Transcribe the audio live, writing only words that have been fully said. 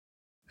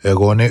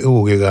Egone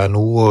uge gan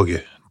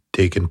uoge,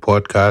 taken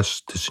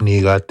podcast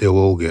snigate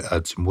uoge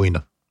at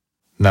simuina.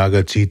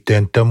 Naga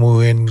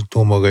tentamuin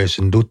tumaga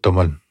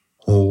sindutaman.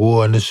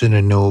 Ugo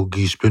anisin no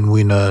gispen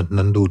wina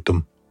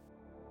nandutam.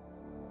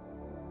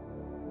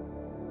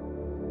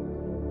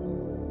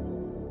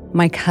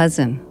 My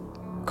cousin,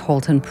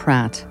 Colton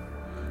Pratt.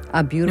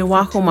 A beautiful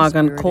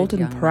Niwahumagan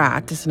Colton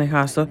Pratt is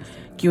nehaso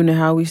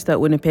Gunehawista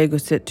Winnipeg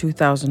sit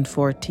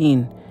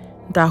 2014.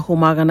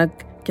 Dahumaganag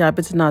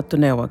Gabits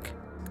Natunewak.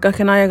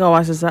 Kakanaya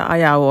Gawasasa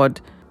Ayawad,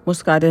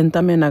 Muscaden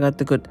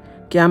Taminagatagut,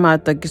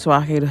 Giamata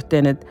Giswahi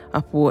Tenet,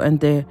 Apu and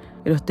de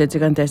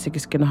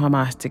Ilotetigantesikiskin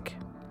Hamastic.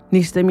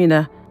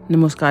 Nistamina,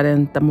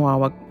 Nemuscaden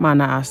Tamuawak,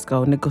 Mana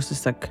Asko,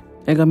 Nicosisak,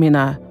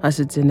 Egamina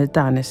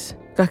Asitinetanis.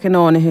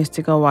 Kakenoone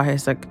histika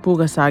wahesak,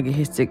 pugasagi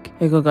histik,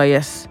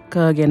 egogayes,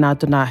 kage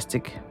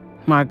natunastik.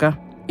 Maga,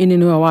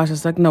 ininua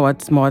wasasak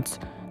nawat smots,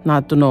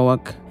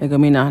 natunowak,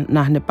 egamina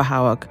nahne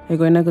pahawak,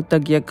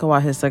 egoinagutagiak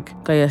kawahesak,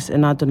 kayes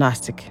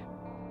natunastik.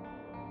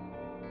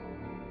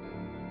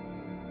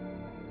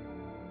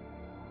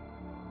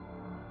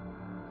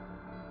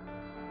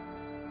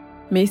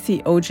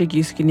 Macy Ojig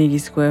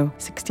Yuskinigisque,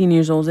 16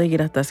 years old,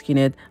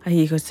 Egirataskined,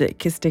 Ahikose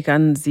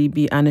Kistikan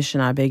ZB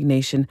Anishinabeg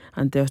Nation,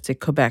 and Deote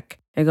Quebec.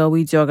 Ego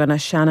we jogana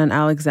Shannon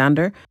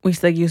Alexander, we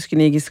slag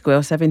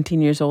Yuskinigisque,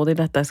 17 years old,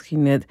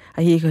 Egirataskined,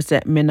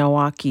 Ahikose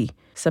Minawaki.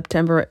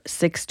 September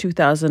 6,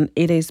 2008,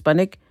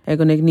 Spanik,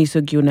 Ego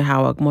Nigniso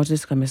Gunehawak,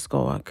 Moses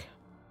Kamiskoak.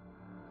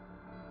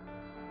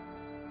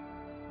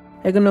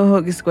 Ego no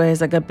Hogisque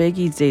has like a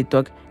begi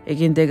zetok,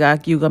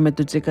 Egindegak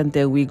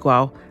Yugametutsikante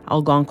Wiguao,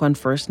 Algonquin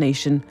First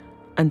Nation,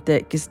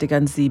 ante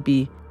Kistigan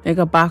ZB.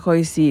 Ega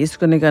Bakoi si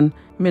Iskunigan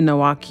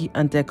Minawaki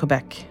ante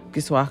Quebec,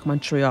 Giswak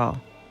Montreal.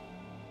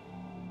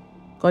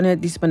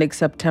 Gonet Dispanik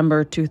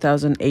September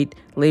 2008,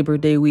 Labor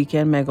Day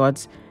weekend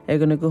megods,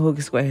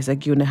 Egonaguhugisque has a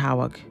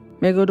Gunehawak.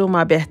 Megodo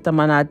ma behta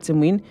manad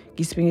simuin,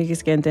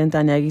 Gispingiskenten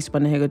Tanyagis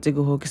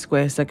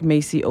Panegoguhugisque sak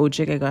Macy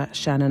Ojig ega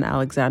Shannon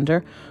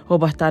Alexander,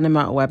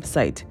 Hobatanema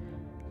website.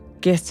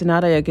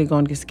 Gestinara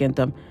Yagigon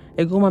Giskentum,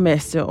 Eguma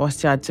Messe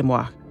Ostiad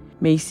Simwa.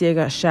 Macy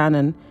ega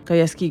Shannon,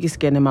 Kayaski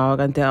Giskenemawag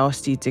ante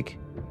Austitik.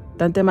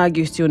 Tante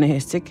Magistione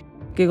Histik,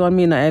 Gigon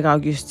Mina eg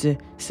Auguste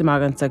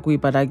Simagansak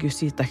Wipa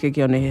Augusti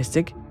Takigione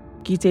Histik.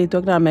 Gite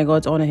Dogna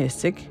Megods on a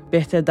Histik,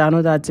 Behte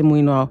Danodad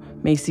Simuino,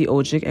 Macy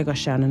Ojig ega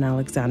Shannon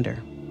Alexander.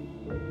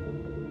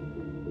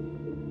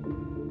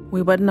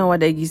 We would know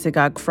what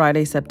Egisagag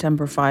Friday,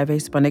 September 5,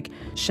 Spanik,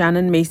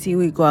 Shannon Macy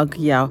Wigwag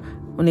Yao,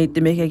 Unate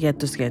to make a get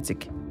to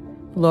Sketsik.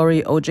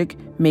 Lori Ojig,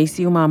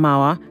 Macy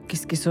Umamawa,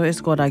 Kiskiso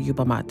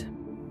Eskodagupamat.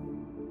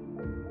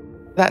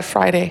 That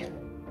Friday,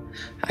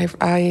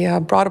 I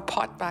brought a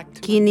pot back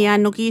to Kini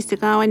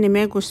anukisikawa ni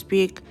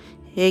meguspik,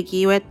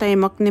 Egiweta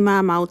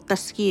imoknima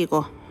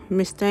mautaskigo.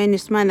 Mr.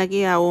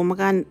 Enismanagi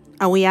aumagan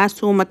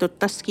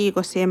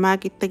awiasumatutaskigo se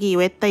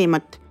magitagiweta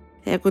imat.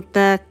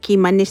 Egutta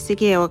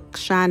kimanisigeok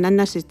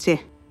shananasitse.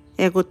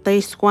 Egutta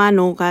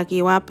isquano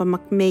gagiwapa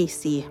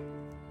makmacy.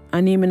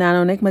 Ani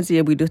minanonek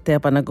mazia we do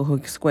tepanago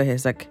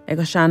squaresak.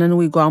 Ega Shannon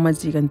we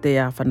guamazigan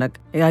fanak.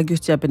 Ega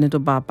gustepinito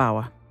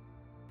babawa.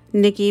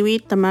 Nikiwi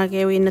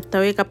tamagewi na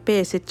tawika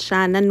pesit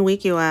Shannon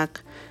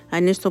wikiwak.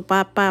 Anisto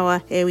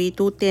papawa ewi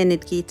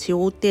tutenit kitsi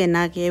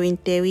utena gewin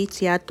tewi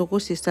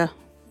tiatukusisa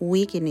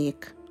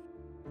wikinik.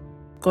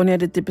 Konya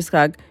de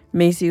tipiskag,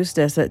 Macy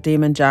Ustesa,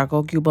 Damon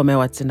Jacko, Cuba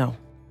Mewatsino.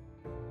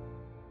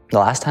 The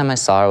last time I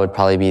saw her would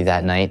probably be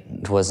that night.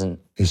 It wasn't.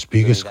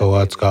 Ispigas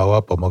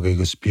kawatskawa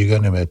pamagigaspiga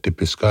ni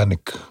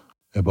metipiskanik.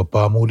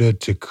 Eba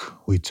muletik,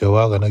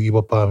 witsewaga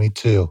nagiba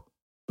miteo.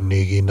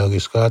 Nigi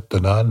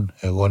nagiskatanan,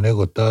 egone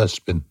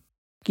gotaspin.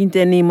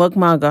 Kinteni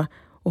Mugmaga,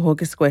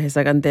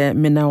 Uhogisquehesagante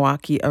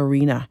Minawaki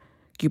Arena,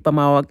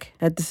 Gupamawak,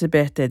 at the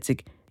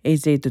Sebehtetzik,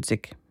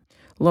 Ezetuzik.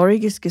 Lori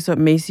Giskisop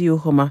Macy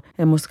Uhoma,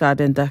 and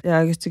Muscadenta,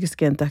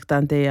 Agistikiskentak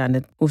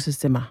Janet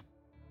Usisima.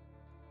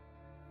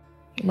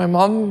 My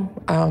mom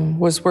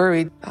was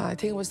worried. I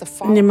think it was the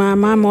fall. Ni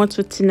mama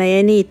motu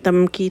tinayeni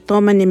tam ki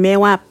toma ni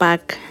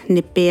mewapak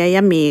ni pea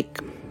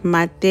yamik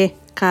mate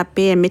ka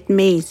pea mit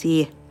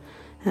Macy.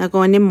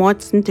 Ago ni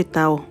mots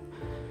ntitao.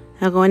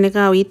 Ago ni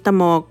ka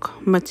itamok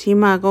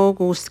matima ago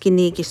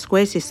guskini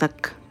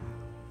gisquesisak.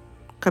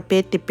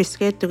 Kapeti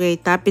pisketu gay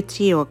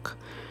tapitiok.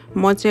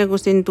 Mots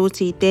agusin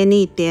tusi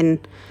teniten.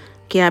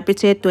 Kia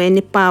pitsetu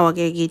eni pawa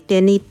gegi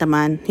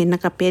tenitaman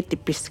hinakapeti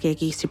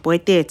piskegi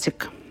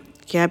sipoitetsik.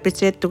 Kia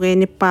pitsetu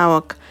geni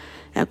pawak,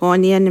 ako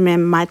niya ni me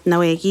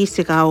matnawe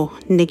gisigao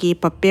nigi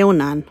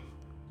papeunan.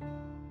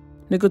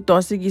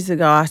 Nikutosi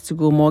gisigao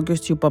astugu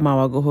mogos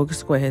chupamawago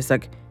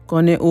hogisquehesak,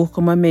 kone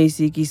ukoma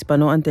Macy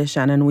gispano ante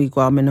Shannon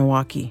wigwa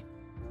Minawaki.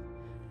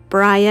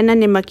 Brian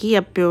ni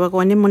makiapyo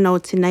ako ni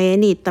munauti na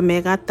yeni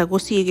tamegata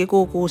kusige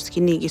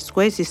kukuskini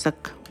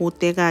gisquesisak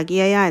utega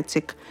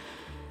giayatsik.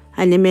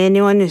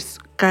 Animeni onis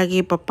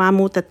kagi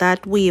papamuta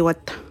tat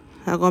wiwat.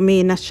 Ako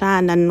mina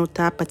Shannon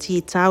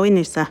nutapati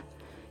tawinisa.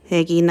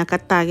 Egi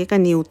nakatagi ka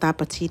ni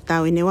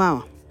utapatita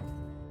winiwawa.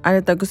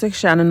 Ale tagusek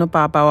Shannon no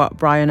papawa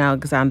Brian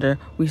Alexander,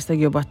 wista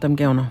yobatam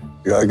geono.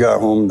 I got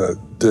home, the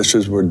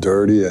dishes were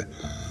dirty,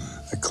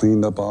 I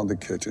cleaned up all the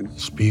kitchen.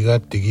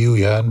 Spigat tigiu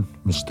yan,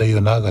 mista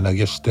yonaga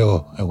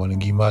nagyasteo, ewan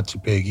nagimati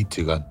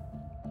pegitigan.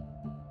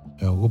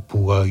 Ego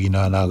puga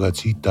ginanaga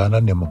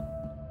tsitana nemo.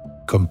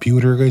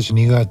 Computer guys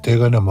niga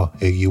tega nemo,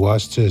 egi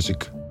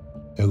wastesik.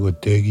 Ego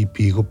tegi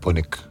pigo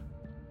ponik.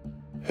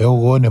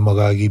 Ego ne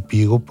magagi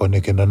pigo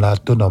ponik na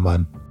nato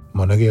naman.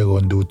 Manage ego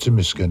ndutsi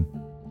misken.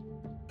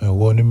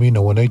 Ego ne mina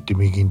wana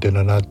itimiginte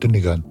na nato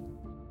nigan.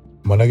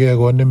 Manage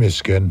ego ne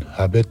misken,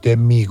 habete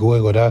migo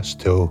ego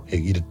rasteo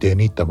egi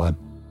teni taman.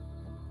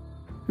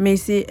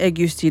 Macy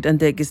egustid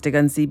ante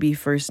gistegan CB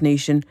First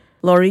Nation.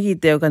 Lori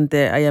giteo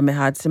kante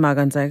ayamehad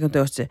simagansa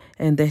kantoche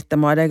ente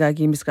tamara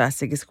gagi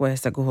miskase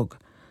giskwesa guhug.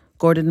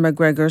 Gordon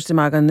McGregor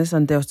simaganis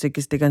ante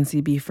gistegan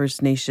CB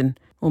First Nation.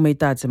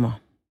 Umeitatsimo.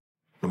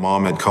 The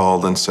mom had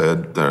called and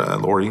said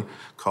that Lori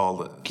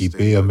called.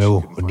 Kipe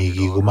ameo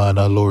unigi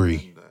gumana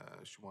Lori.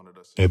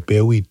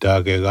 Epewi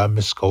tage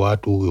gamis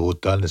kawatu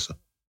utanisa.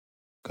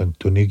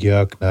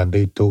 Kantunigiak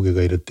nande toge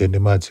gaida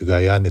tenemati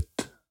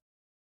gayanit.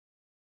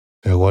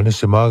 Ewan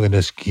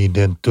simaganes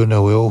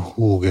kidentuna weo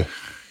huge.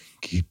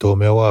 Kito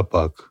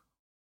mewapak.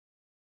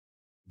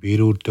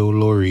 Biru teo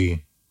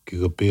Lori.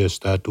 Kigapea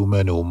statu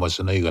mene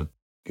umasanaigan.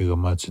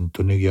 Kigamatsin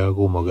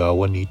tunigiago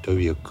magawan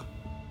itawiak.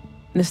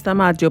 Nista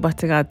madio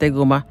bahtigate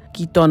guma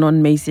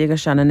kitonon Macy ega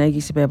Shannon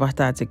egisipe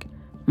bahtatik.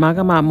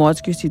 Maga ma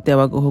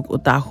motskusitewa guhug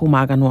utahu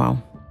magan wow.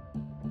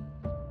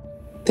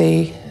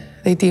 They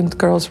deemed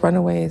girls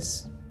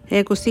runaways.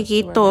 Ego si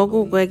kito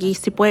gugu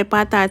egisipoe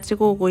patatsi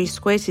gugu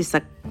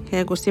iskwesisak.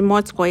 Ego si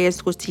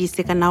motskoes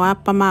kustisika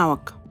nawapa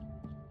mawak.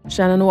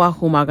 Shannon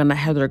wahu maga na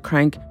Heather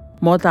Crank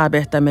mota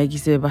behta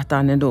megisipe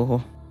bahtane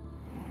doho.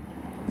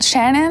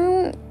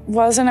 Shannon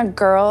wasn't a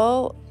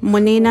girl.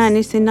 Munina ni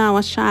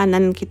sinawa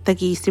Shannon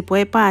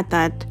kitagisipoe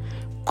patat.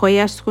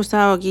 Koyas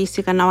kusawa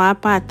gisika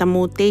nawapata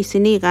mute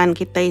sinigan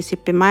kita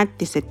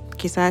isipimatisit.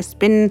 Kisas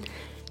pin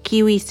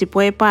kiwi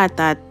sipoe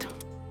patat.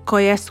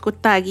 Koyas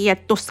kutagi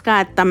at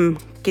tuskatam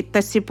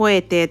kita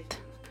sipoetet.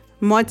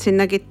 Motsin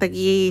na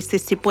kitagi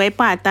sisipoe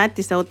patat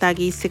isa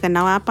utagi isika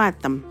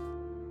nawapatam.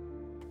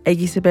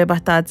 Egisipe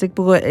bahtatik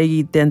pugo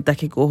egi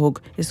tentakik uhug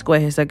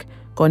iskoehesak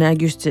kone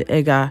agusti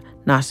ega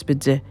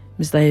naspidje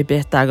mistä he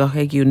behtaga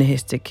egi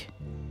unehistik.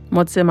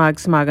 Motse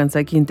mags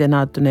magansa kinte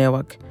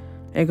naattunewak.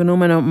 Ego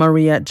numeno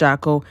Maria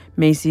Jacko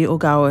Macy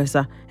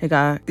Ogaoesa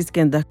ega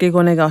iskenta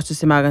kekone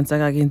gaustisi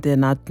magansa kinte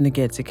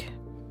naattuneketsik.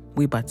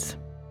 Wibats.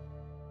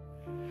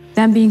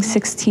 Them being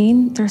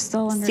 16, they're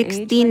still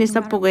underage. 16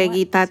 isa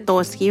pugegi ta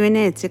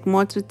toskiwene tsik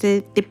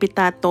motsute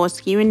tipita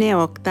toskiwene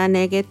okta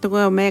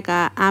negetugo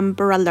mega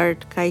Amber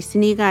Alert kai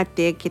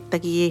sinigate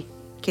kitagi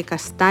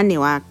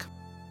kekastaniwak.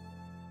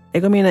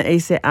 Ego mina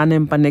eise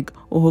anempanik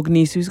uhug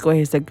nisus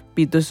kohesek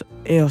pitus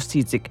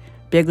eostitsik.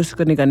 Piegus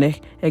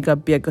koniganek ega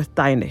piegus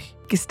tainek.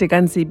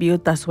 Kistigan sibiu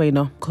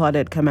tasweno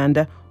Claudette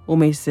Commander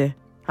umeise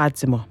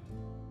atsimo.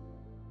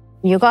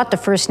 You got the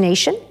First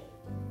Nation,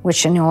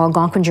 which in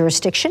Algonquin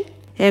jurisdiction.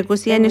 Ego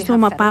sieni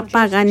suma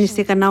papaga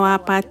nisika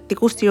nawapati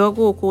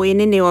kusiogu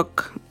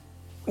kuininiwak.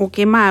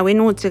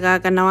 Ukimawin utsiga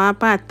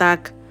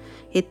kanawapatak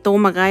ito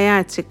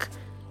magayatsik.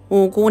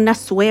 Ugu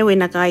naswewe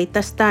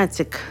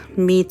nagaitastatsik.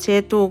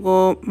 Mitse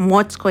tugo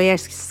motsko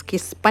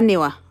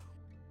yaskispaniwa.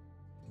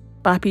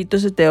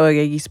 Papitos teo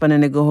ega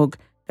gispanene gohug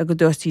ego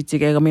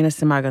teostitsik ega mina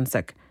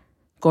simagansak.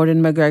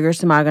 Gordon McGregor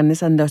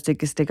simaganis andostik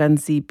kistigan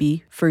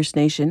CB First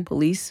Nation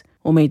Police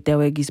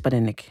umeiteo ega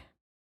gispanenik.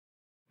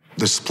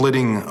 The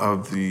splitting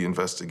of the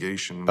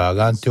investigation.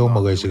 Paganteo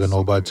magaisigan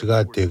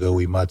obatsiga tega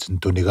wimatsin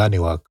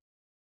tuniganiwak.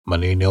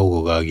 Manineo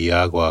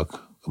gogagiagwak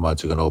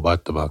kamatsigan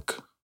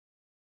obatamak.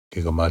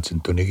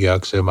 Kigamatsin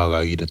tunigiak se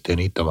magagida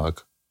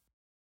tenitamak.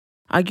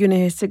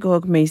 Agunehesik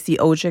gohug Macy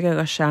Ojek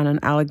ega Shannon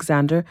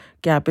Alexander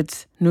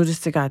gabits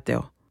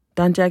nudistigateo.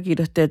 Danjagi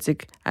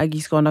tetsik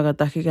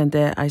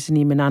agiskonagatakikante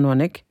aisini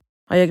menanonik.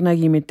 Ayag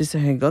nagimitis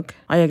hegok,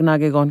 ayag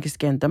nagegon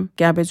kiskentam,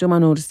 gabits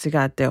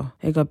umanudistigateo.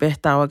 Ego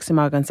behtawag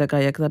simagansa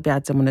kayag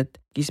labiatsamunet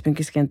gispin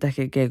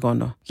kiskentake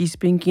gegono.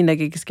 Gispin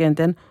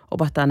kinagiskenten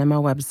obatanema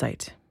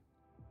website.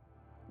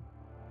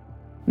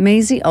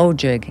 Maisie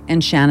Ojig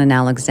and Shannon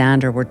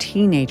Alexander were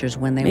teenagers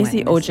when they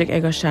Maisie went missing. Ojik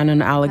ega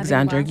Shannon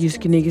Alexander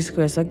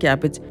giskinigiskwesa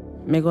gabits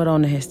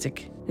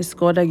megoronehestik.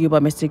 Iskoda yuba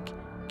mistik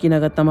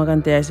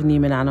kinagatamagantea isini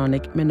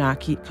menanonik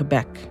menaki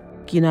Quebec.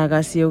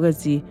 Kinaga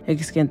siogati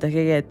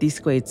egiskentake ge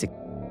diskwetsik.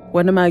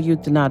 Wana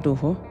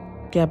magyutinaduho,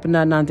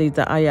 kapna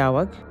nandita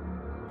ayawag,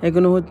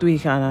 egono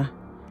tuikana,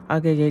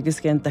 agege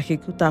giskentake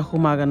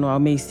kutahumagano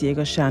Macy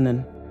ega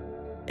Shannon.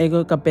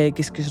 Ego kape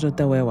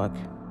giskisrutawewag.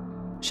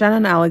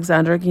 Shannon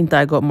Alexander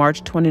gintago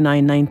March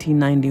 29,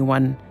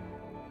 1991.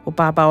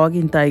 Upapawag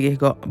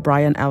gintago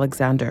Brian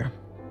Alexander.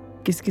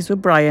 Kiskisu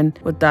Brian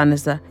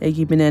utanasa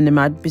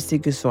egibinenimad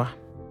bisigiswa.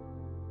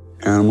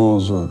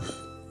 Animals,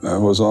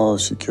 that was all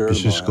she cared about.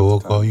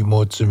 Bisisko ko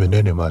imotsi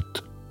menenimat.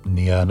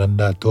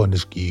 Niananda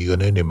toniski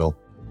ganenimo.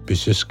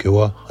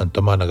 Bisiskewa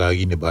antama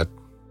nagaginibat.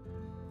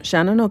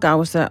 Shannon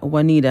Ogawasa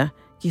Juanita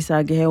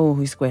kisagehe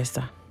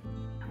uhiskwesa.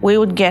 We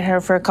would get her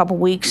for a couple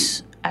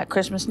weeks at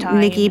Christmas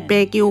time. Niki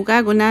peki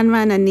uga gunan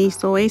wana ni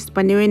so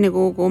espanyol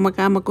nego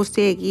gumagama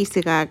kusegi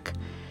sigak.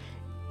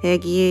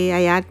 Egi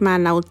ayat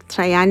mana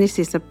utrayani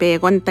sisa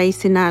pegon tay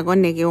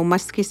sinagon negi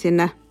umaski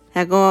sina.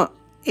 Ego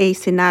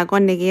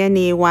sinagon negi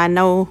ni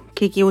wanaw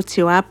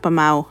kikiutsiwa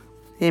pamao.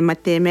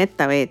 Matemet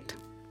tawet.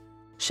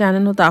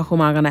 Shannon o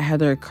dachumagan a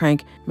Heather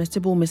Crank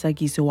Mr. Bull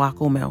misagi sa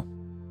wako mel.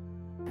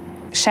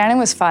 Shannon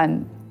was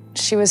fun.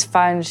 She was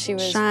fun. She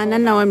was.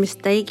 Shannon na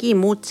mistake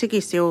mutsigi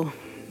siyo.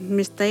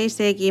 Mistake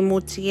segi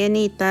mutsigi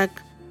ni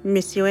tak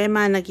misyo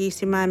nagi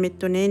si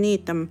mamitune ni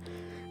tam.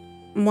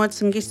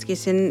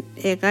 Motsingiskisin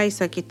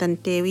egaisa kitan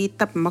tewi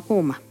tap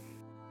makuma.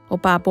 O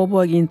papo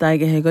agin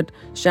taige hegot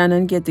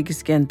Shannon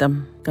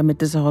getikiskentam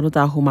kamete sa horo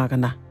dachumagan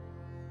na.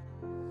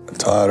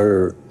 Taught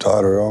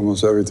her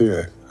almost everything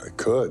I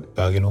could.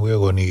 Kagin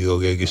uego ni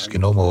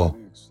ogegiskin mo.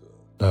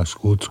 Na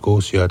skuts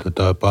kosia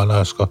ta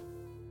panaska.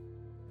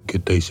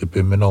 Kita ise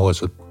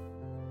pemenawasat.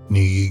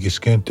 Ni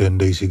giskenten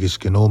da ise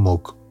giskin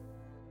omok.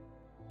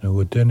 Na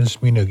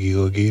tenes minagi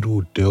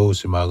ogiru teo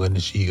si magan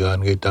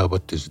sigan gay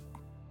tabatis.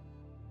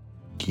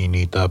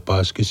 Kini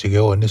tapas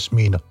kisige ones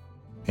mina.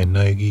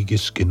 Enna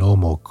giskin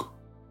omok.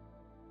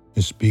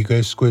 Ispika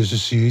iskwes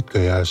siit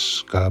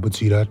kayas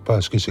kabatirat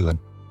pas kisigan.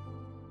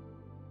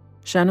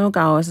 Shannon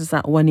gawas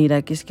sa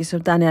Juanita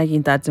kiskisutani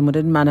agin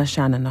tatsimudin mana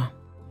Shannon.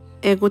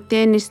 Ego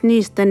tenis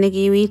niistä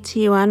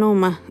negiwitsi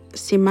wanuma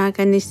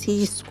simagan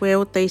si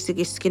squeo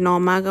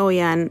taisigiskinomaga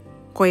oyan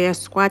koya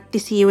squatti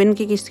siwen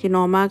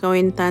kigiskinomaga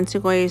oyan tansi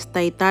koyas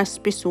taitas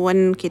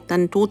pisuan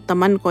kitan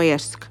tuutaman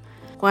koyask.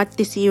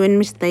 Squatti siwen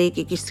mistai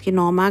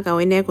kigiskinomaga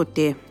oyan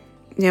egute.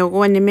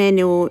 Ego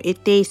nimenu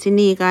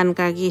iteisinigan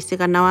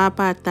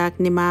kagisikanawapatak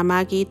ni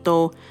mamagi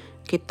to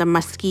kita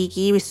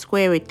maskiki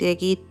wisquewit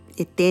egit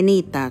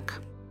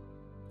itenitak.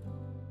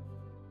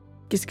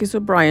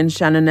 Kiskiso Brian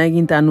Shannon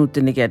agin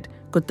tanutiniget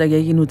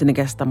kutagegin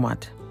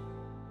utinigastamat.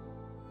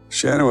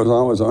 Shannon was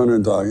always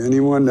underdog.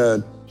 Anyone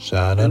that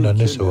Shannon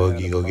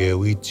anisawagi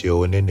ogewitsi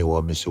o nene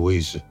wa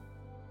misawis.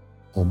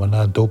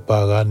 Umanato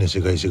paga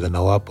nisigaisiga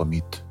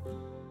nawapamit.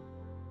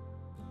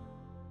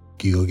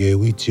 Ki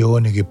ogewitsi o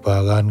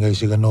nigipagan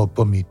gaisiga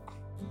nawapamit.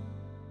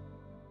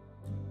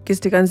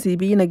 Kistigan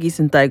CB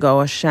nagisintaigo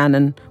wa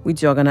Shannon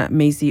witiogana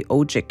Maisie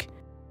Ojik.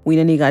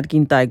 Wina nigad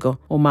gintaigo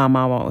o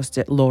mamawa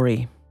oste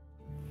Lori.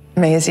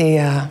 Maisie,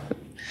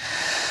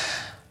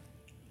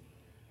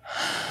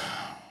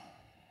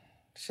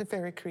 she's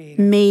very creative.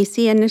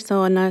 Maisie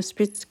anisona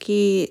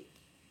spitski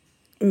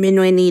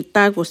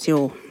minuenita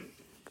kusio.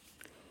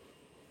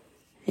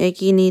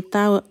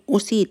 Eginita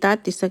usita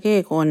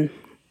tisakekon.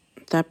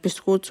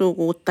 Tapiskutsu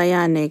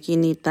kuuttajane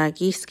eginita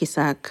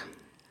kiskisak.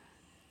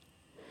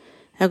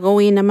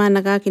 Ego naman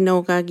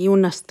nagakinoga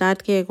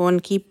giunastat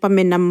kekon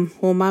kippamenam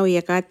humawi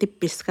ja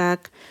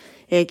tippiskak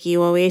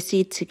egiwa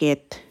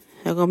wesitsiket.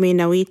 Ego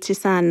minä vitsi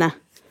sana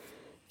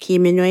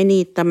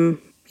kiminnoenitam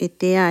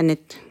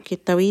iteanet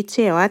kita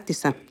vitsi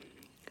oatisa.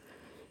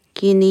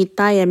 Kini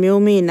taja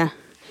miumina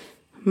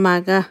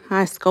maga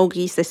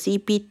askaugisa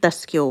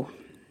sipittaskio.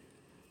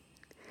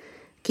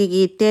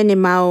 Kiki teni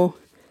mau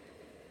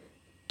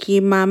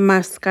ki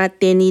mammaska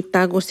teni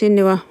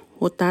tagusinua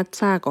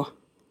utatsako.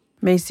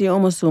 Maisie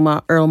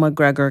omosuma Earl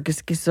McGregor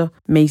kiskiso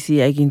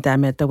Maisie agin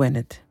tameta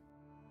wenet.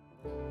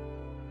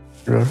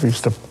 I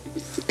used to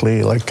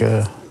play like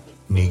a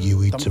Nigi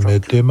witsime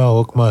tema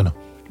okmana.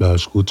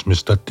 Las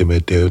kutsmistatti me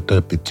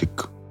teota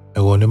pitsik.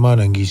 Ego ne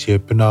manangi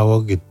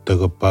siepenawa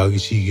gittaga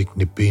paagisigik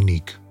ni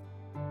penik.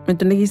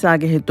 Mutta negi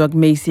saage hettuak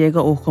Maisie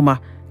ega uhkoma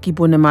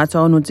kipune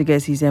maata onutsige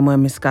sisemo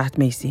emiskaht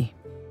Maisie.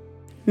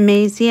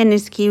 Maisie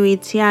niski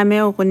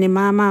witsiame oko ni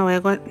mama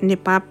ego ni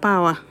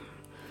papawa.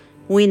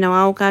 Uina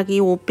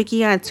waukaki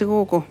uppiki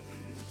atsikuko.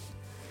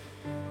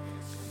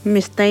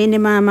 Mistä ini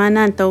mama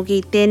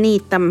nantauki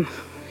tenitam.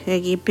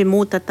 Egi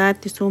pimuta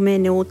taati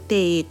sumeni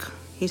utteik.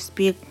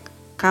 Ispi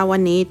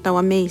kawani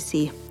wa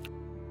Maisie.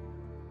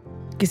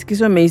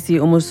 Kiskiso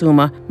Maisie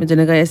omusuma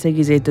metenega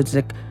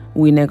esegizeitutsek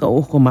uinega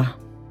uhkoma.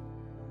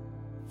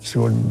 she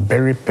was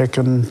berry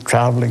picking,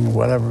 traveling,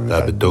 whatever.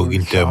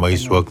 Tabetogin te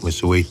maiswak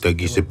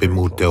misuitagi se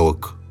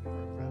pemutewak.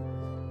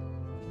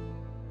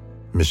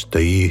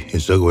 Mistai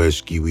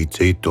isagweski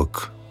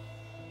witseitok.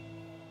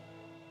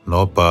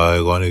 No pa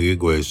egonigi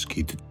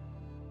gweskit.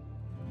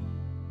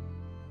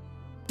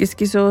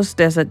 Kiskisos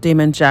desa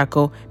Damon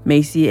Jacko,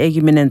 Maisie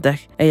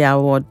egiminentach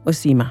eyawod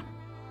osima.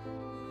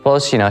 Well,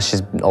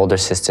 she's older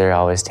sister,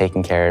 always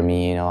taking care of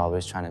me,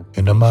 always trying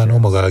to... Enamano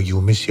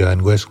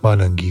magagiumisyan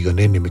gweskmanan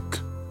giganenimik.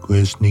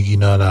 Gwesnigi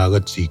na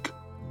nagatsik.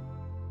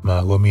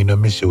 Magwamina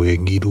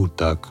misiwengi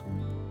rutak.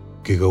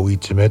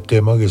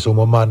 Kigawitsimete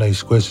magisumamana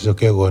iskwesi sa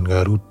kegon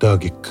nga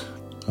rutagik.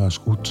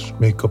 Askuts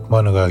makeup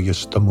mana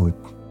gagiastamuit.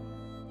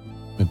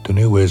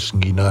 Metuni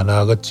wesngi na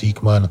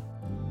nagatsik mana.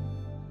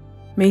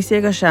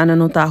 Maisie ga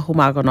Shannon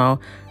utahumagono,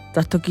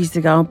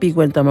 tahtokisiga on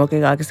piguentamo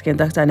ke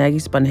gagiskentak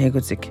tanagis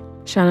panhegutsik.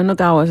 Shannon no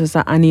gawasa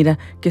sa Anita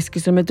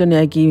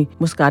kiskisumetunegi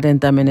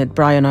muskadentamenet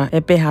Briana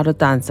epeharo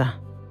tansa.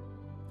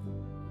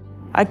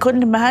 I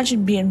couldn't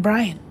imagine being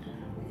Brian.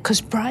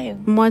 Because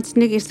Brian. Mots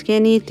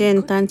nikiskeni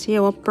ten tansi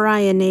wa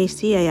Brian ei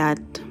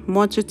siajat.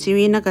 Motsu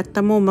tiwina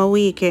katamu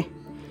mawike.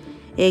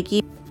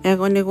 Egi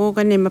ego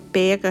negoga ne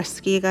mapega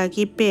skiga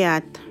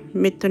kipeat.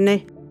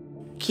 Mitune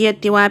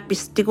kieti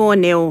wapistigo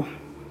neo.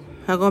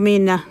 Ago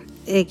mina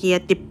egi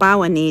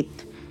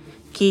atipawanit.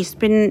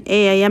 Kispin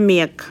ea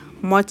yamiak.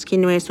 Mots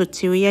kinwe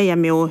sutiwia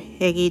yamio.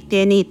 Egi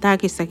teni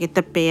takisa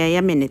kitapea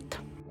yaminit.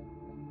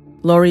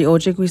 Lori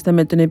oje kuista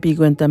metune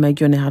piguenta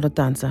megione haro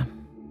tansa.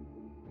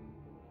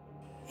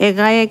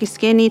 Egaya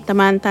kiskeni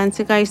taman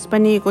tansiga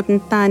ispani kuten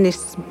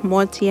tanis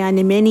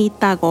motiani meni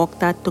tagok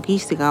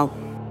tattukisigaw.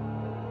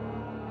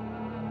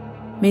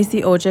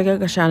 Macy ojega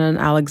ka Shannon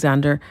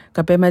Alexander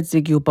ka pemet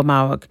zigi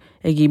upamawag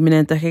egi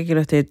minenta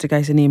hekirotet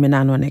tikaisani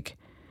minanwanik.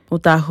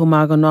 Uta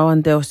humago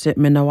nawan deose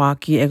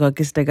minawaki ego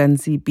kistegan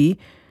CP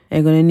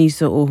ego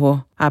niso uho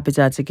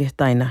apijatsige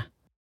taina.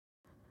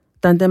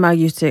 Tante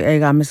magyutse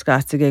ega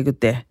miskatsige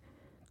gute.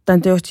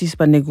 Tante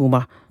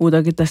ochispaniguma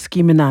uda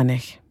gitaski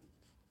minanek.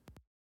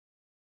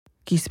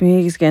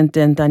 Kismi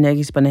kiskenten tanya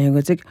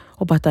kispanehengotik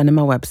opatane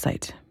ma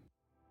website.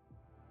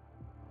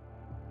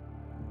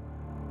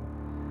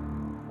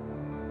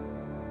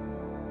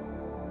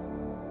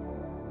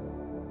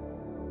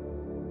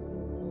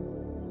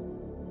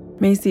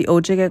 Macy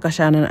ojega ka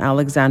Shannon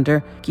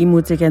Alexander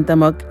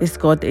kimutikentamak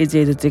iskot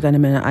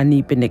ejedutikana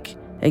anipinik.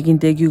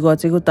 Eginte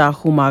gyugotiku ta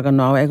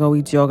humaganaw ego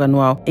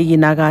itioganwaw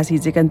eginagasi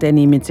tikante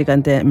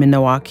mitikante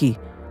Minawaki.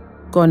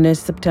 Kone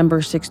September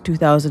 6,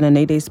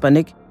 2008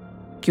 ispanik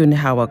kyune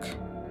hawak.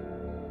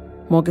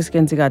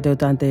 Mokisken tigateo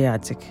tante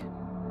yatsik.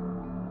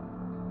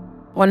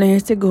 Wana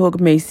heste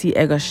guhog Macy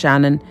ega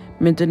Shannon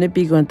mintune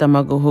piguanta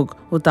maguhog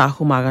uta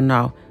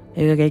humaganaw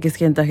ega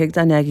gekisken tahek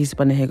tanyagis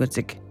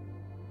panehegotik.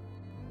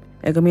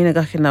 Ega mina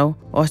gachinaw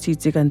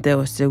ostitikante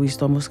osse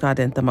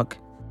wistomuskaden tamak.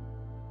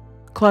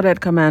 Claudette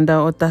Commander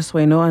o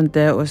tasweno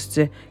ante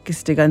oste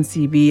kistigan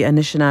CB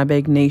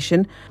Anishinabeg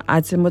Nation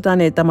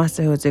atsimutane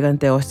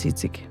tamasehotigante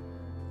ostitik.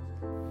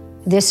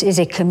 This is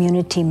a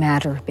community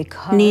matter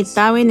because Ni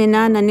tawe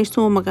nina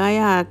nanisu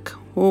magayak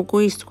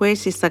ugu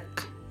iskwesisak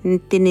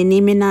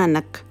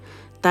ntininiminanak.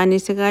 Tani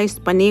siga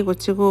ispanigo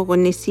tsigo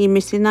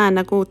nisimi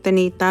sinanak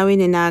utani tawe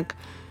ninak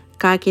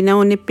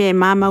kakinaw ni pe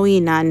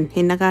mamawinan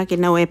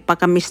hinakakinaw e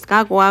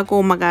pakamiskago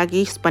ako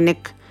magagi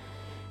ispanik.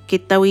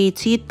 Kitawi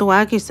tsito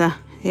akisa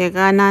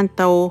ega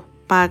nantaw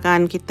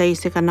pagan kita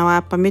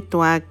isikanawa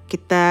pamituak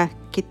kita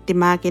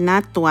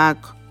kitimakinatuak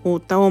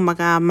utaw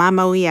maga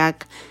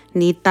mamawiyak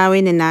ni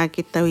tawe nina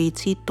kitawi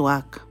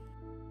tsituak.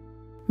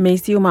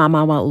 Macy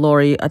umamawa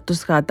Lori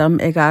atuskatam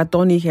ega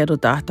atoni heru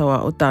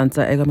tahtawa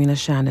utansa ega mina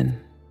Shannon.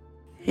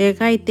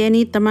 Ega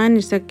iteni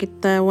tamanisa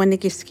kita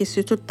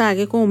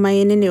wanikiskisututagi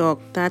kumaininiok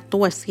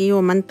tatuaski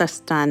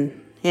umantastan.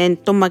 En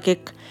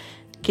tumakik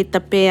kita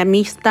pea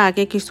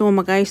mistagi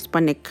kisumaga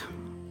ispanik.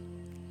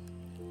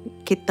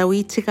 Kita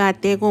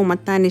witsikate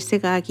kumatani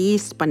sigagi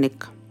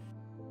ispanik.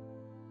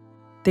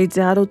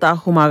 Teitse haru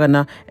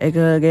tahumagana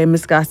ega ge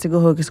miskasigo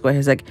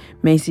hogiskwehesek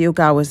Macy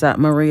ukawasa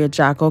Maria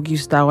Jacko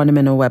Gustawana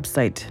mena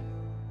website.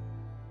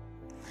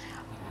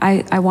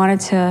 I wanted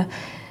to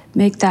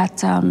make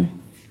that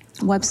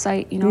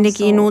website,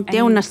 Nikinu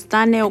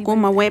teunastane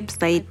okuma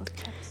website.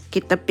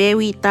 Kita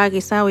pewi tagi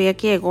sawi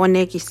ake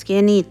gone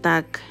kiskeni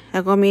tag.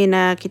 Ako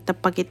mina kita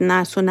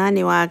pakitna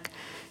sunani wag.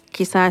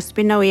 Kisas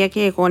pinawi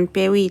ake gon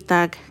pewi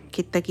tag.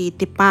 Kita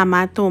kitipa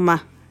matuma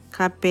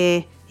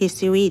kape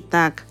isiwi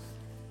tag.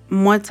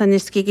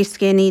 Muatsanis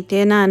kikiskeni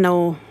tena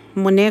no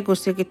munego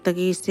se kita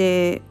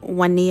kise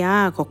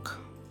waniagok.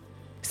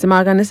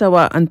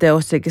 Simaganisawa ante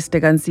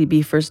osekistegan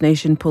CB First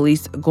Nation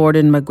Police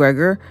Gordon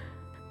McGregor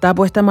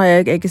tapuesta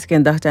mayag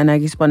ekiskendah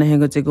tanagis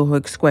panehengotigo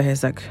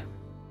hoikskwehesek.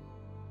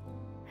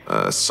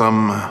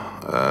 Some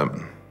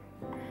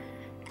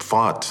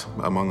fought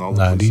among all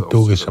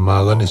Nandito ke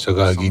samaganisa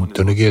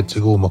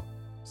kagintunegetsiguma.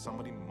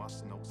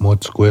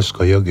 Motskwes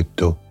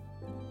kayagito.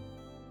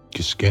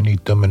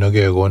 Kiskenita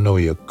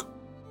menagegonoyak.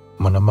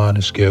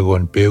 Manamanis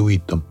kegon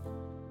pewitam.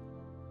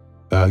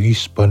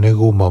 Kagis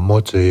paneguma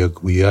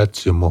motseyak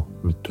viatsimo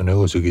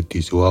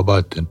mittunegosigitisi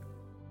wabaten.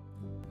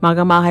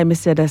 Magamahay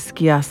misedas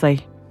kiasay.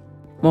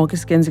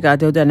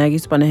 Mokiskensigateo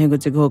tanagis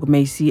panehengotigo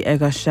Macy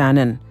ega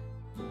Shannon.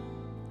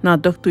 Na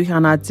doktui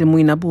hanatsi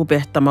muina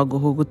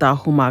puupehtamaguhugu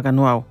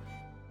tahumaganwau.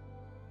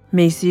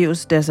 Macy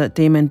ustesa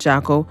Damon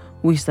Jacko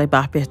wistai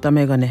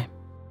pahpehtamegane.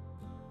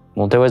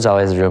 Well, there was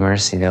always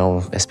rumors,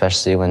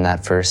 especially when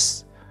that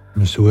first...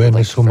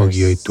 Misuene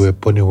sumagiai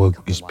tueponiwag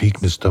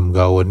ispiknestam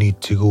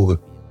gawanitsiguga.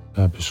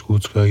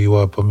 Napiskutska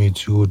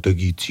iwapamitsigu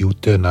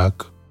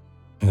dagitiutenak.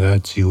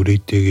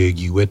 Ngatiuritege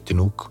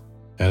giwetinuk.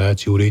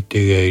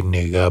 Ngatiuritege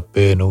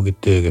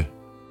negapenugitege.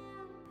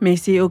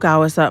 Macy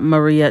ukawasa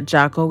Maria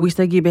Jacko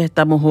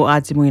wisagibehtamuhu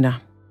atimuina.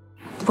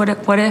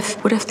 What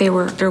if they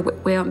were they're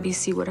way out in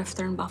BC? What if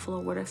they're in Buffalo?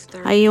 What if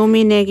they're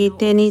Ayumi negi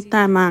teni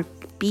tamak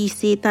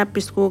BC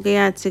tapiskuge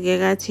atsige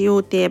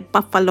gatiute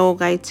Buffalo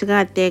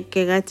gaitsigate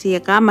gati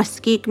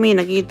kamaskik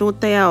mina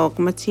gitutayaok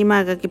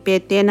matsimaga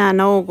kipetena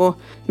naogo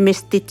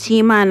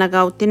mistichima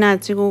nagautina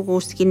tsigu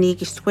guskini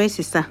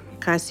kiskwesisa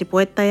kasi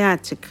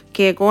puettajatsik.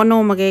 Ke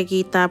konomake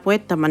kita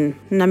puettaman.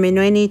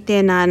 Naminoini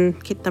tenaan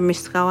kita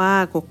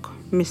miskawaakuk.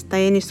 Mistä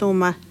eni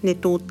suma ne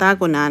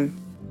tuuttakunaan.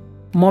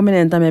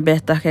 Mominen me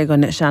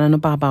behtahkeekon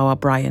Shannon papawa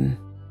Brian.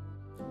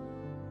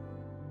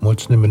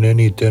 Motsni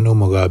meneni tenu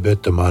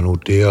magabettaman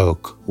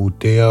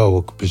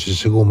uteaok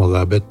pisisigu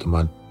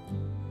magabettaman.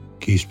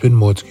 Kispin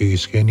motski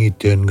kiskeni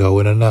ten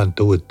gawenanaan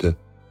tuutte.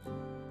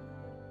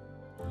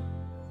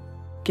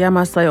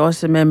 Kiamassa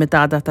osemme me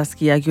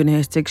taatataskia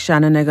kynheistik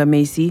Shannon ega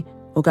Macy,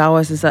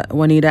 ukauasessa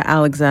Juanita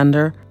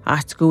Alexander,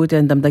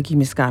 ahtskuuten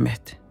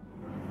tamtakimiskamet.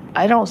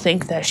 I don't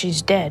think that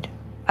she's dead.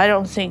 I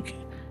don't think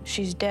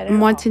she's dead at all.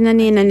 Motsina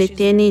niinan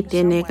teni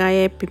tenega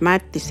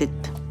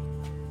epimattisit.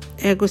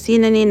 Egu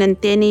siinä niinan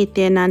teni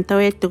tenaan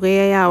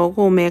tauettukeja ja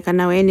okumeeka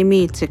naueni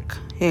miitsik.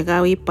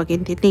 Ega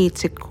uippakinti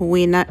niitsik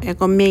huina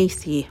ego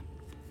Macy.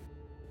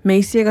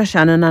 Macy ega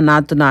Shannon on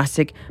naattu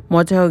naasik,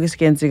 mote hogis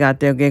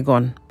kentsigaateo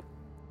kegon.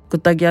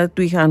 Kutakia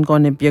tuihan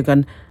kone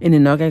piegan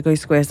ininoke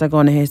koiskuessa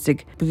kone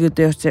heisik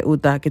pykyteosse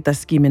uta kita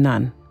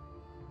skiminaan.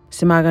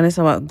 Simagane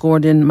sawa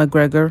Gordon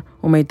McGregor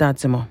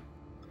umeitaatsemo.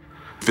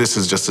 This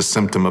is just a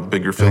symptom of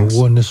bigger things.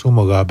 Vuonna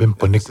sumagaben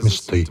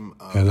panikmistai.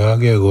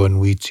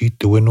 Elagegon viitsi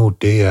tuenu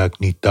teak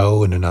ni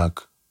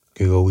tauenenak.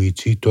 Kego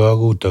viitsi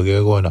tuaguta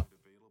gegona.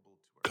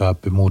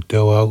 Kaapi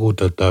muuteo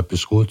aguta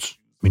taapiskuts.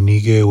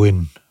 Minige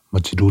win.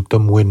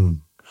 Matsidutam win.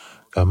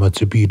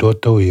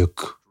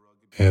 Kamatsipidotauyak.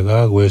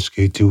 Ega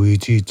kueskeiti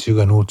viitsi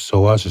tsiganut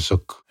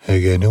sawasasak.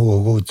 Egene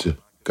uogutse.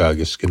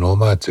 Kaagesken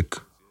omatsik.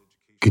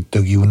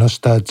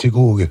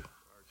 Kittakiunastatsikuuge.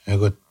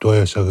 Ega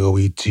toesaga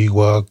viitsi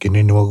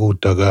kuakinen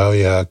uogutaga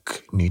jak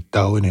ni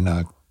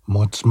tauenenak.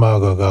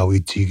 Motsmaga ga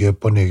viitsi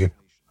keponege.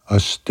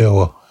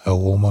 Astewa ja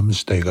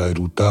uomamistaiga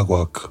edutaa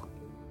kuak.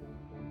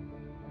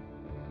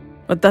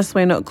 Otas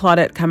vaino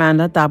Claudette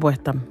Commander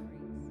tabuettam.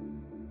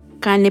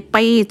 Kanne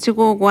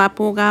paitsuku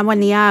kuapuga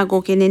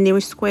maniago kineni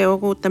uskue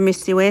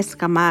okuutamissi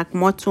ueskamaak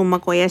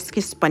motsumako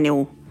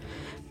eskispaniu.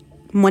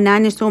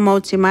 Monani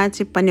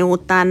sumautsimati paniu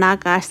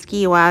taanaka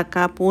aski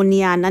waaka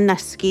puniana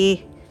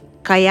naski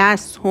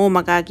kajas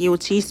huomakaaki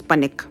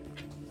utsispanik.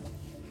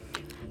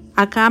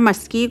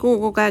 Akamaski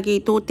kuukukaki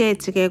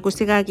tuuteetsike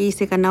kusikaki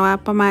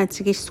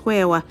sikanawapamatsiki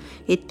skuewa.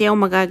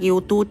 Itteumakaki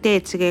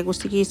utuuteetsike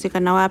kusiki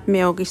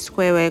sikanawapmeoki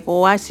skuewa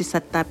eko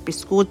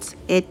oasisattappiskuuts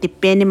etti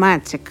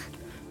penimatsik.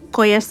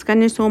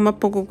 Kojaskani suuma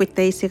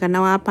pukukitai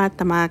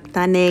sikanawapaattamaak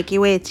taneeki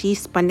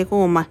weetsiispani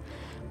kuuma.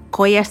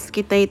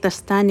 Kojaski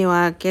teitastani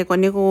waake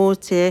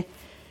konikuutse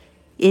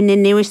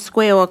inneni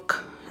iskuewak.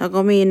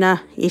 Akomina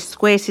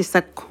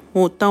iskuesisak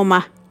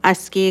uutoma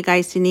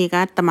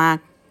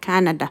askiikaisiniikaattamaak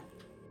Canada.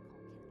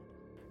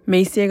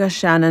 Macy ega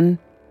Shannon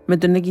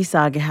medunagi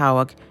sage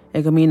hawag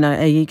ega mina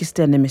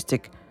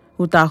egikistenemistik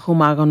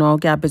utahumagano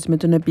gabits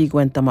meduna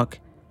bigwentamag.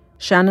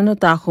 Shannon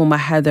utahuma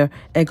Heather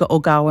ega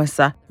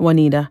ogawasa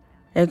Juanita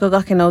ega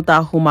gakina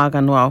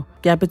utahumagano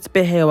gabits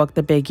behewag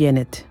the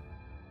beginit.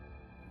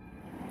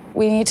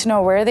 We need to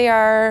know where they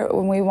are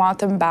when we want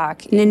them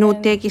back.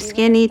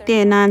 Ninutekiskeni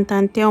tenaan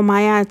tanteo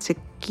majatsik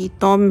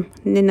kitom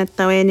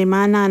ninattaweni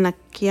maanana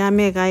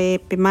kiamega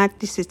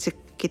epimattisitsik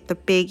kita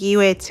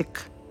pegiuetsik.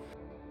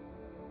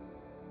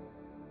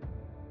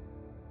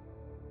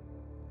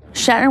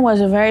 Shannon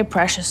was a very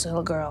precious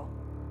little girl.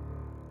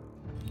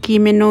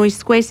 Kimenu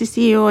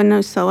iskuesisiu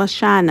no sawa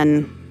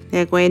Shannon.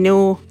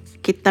 Egu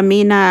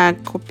kitamina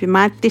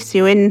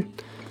kopimattisiuen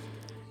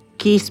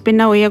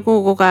kiispina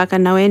uyaku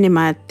kukakanaweni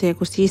maatte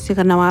egu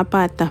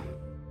siisikanawapata.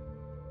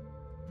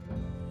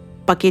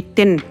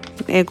 Pakittin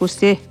egu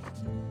se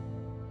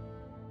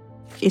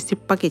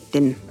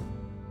isipakittin.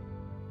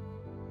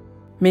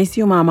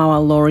 Macy umamawa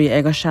Lori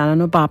ega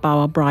Shannon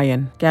papawa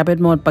Brian gabit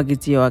mod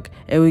pagitioak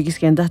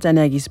ewikiskenta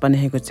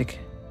tanegispanehekutsik.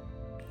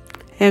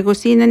 Egu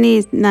siinä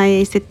na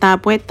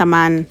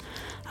isitapuettamaan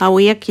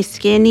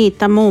auiakiskeni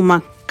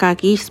tamuuma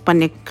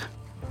kakispanik.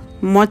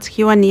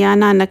 Motskiwan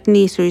jananak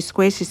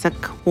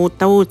niisuiskuesisak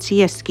uutta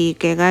uutsiaski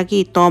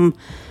kegaki tom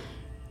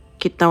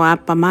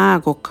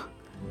kitawapamaagok.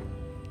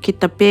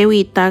 Kita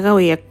pewi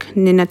tagauiak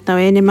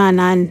ninattaveni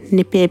maanaan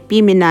ni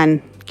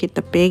pepiminaan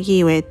kita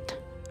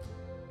pegiuet.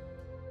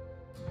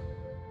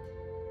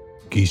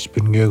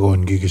 Kispin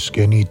kegon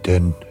kikiskeni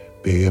ten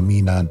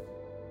peyaminan.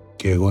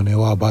 Kegon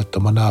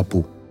ewapattaman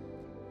apu.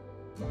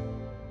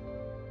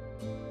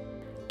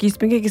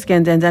 Kispin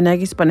kiskenten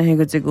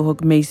tanegispanehekutsik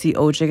uhuk Macy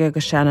Ojek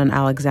ega Shannon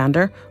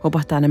Alexander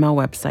hopahtanema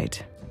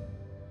website.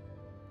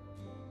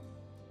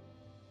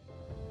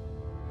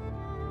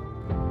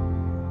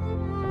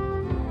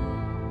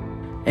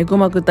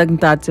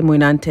 Egumakutagtaatse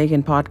muinan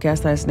taken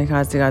podcast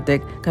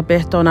aisnekaasigatek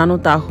kapehtonanu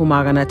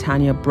tahumagana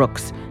Tanya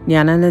Brooks.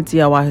 Nianana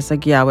diawahisa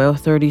giaweo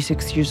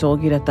 36 years old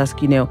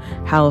gidataskineo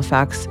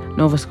Halifax,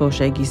 Nova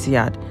Scotia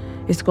gisiad.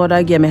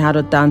 Iskoda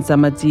giamehado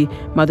dansamati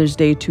Mother's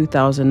Day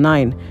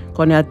 2009.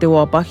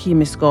 Koneatewopa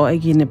himisko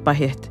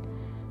eginipahit.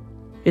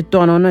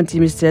 Ittuanona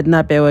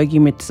timisedna peo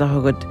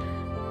egimitsisahogut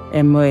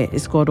emwe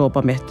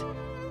iskodopamet.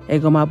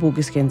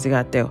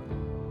 Egomapukiskensigateo.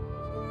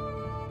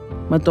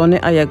 Matone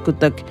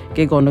ayakutak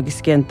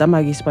kegonogiskenta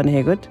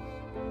magispanehegut.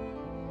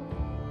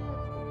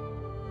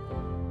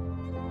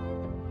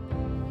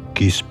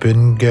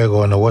 Gispen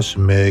gagona was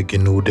meg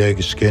in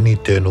udegskeni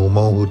ten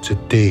umohut se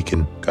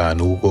taken kan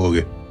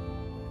ugoge.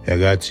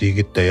 Egatsi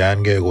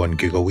gitayan gagon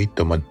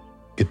gigawitaman.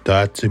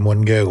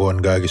 Gitatsimon gagon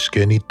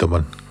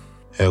gagiskeni-taman.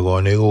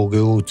 Egon egoge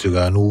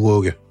utsigan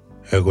ugoge.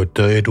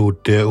 Egota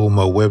edute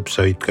uma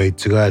website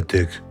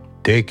kaitzigatek.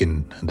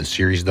 Taken,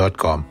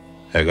 theseries.com.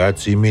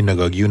 Egatsi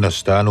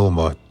minagagyunastan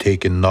uma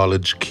Taken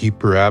Knowledge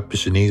Keeper app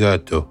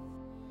isinigato.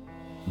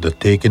 The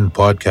Taken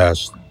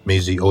Podcast,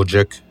 Maisie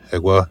Ojek,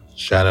 Egwa,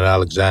 Shannon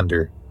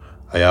Alexander.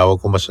 Ayawa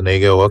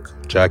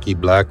kumasanegewak, Jackie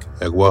Black,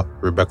 Egwa,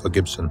 Rebecca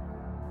Gibson.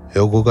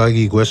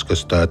 Eogogagi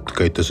Gweskastat,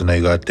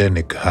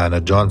 Kaitasanaigatenik,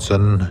 Hannah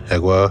Johnson,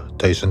 Egwa,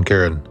 Tyson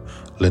Karen,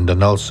 Linda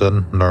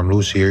Nelson, Norm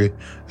Lucier,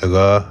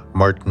 Ega,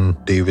 Martin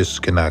Davis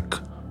Kinak.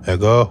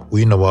 Ega,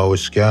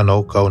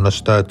 Winawawiskiano,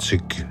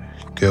 Kaunastatsik,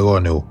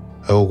 Kegonio.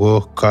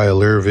 Ego,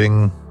 Kyle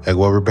Irving,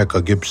 Egwa,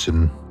 Rebecca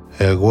Gibson.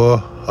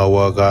 Egwa,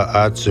 Awaga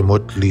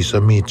Atsimut, Lisa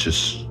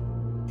Meaches.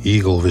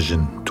 Eagle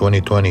Vision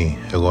 2020,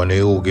 Egon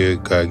Euge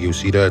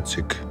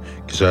Kagiusiratsik,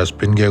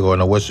 Kisaspin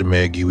Gagona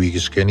Wasimegi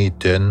Wigiskeni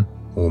 10,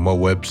 Uma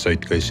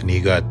website kay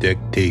Sinigatek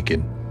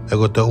Taken.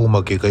 Egota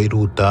uma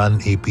kikairutan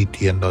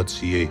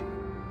aptn.ca.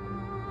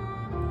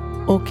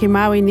 O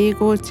kimawi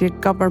nigo si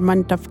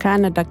Government of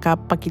Canada ka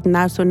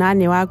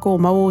pakitnasunani wako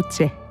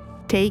mawutse.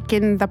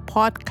 Taken the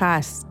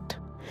podcast.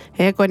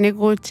 Ego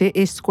nigo si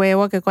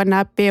iskwewa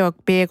kekona pewak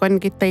pegon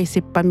kita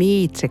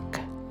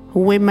isipamiitsik.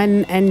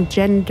 Women and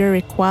Gender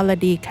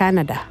Equality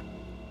Canada.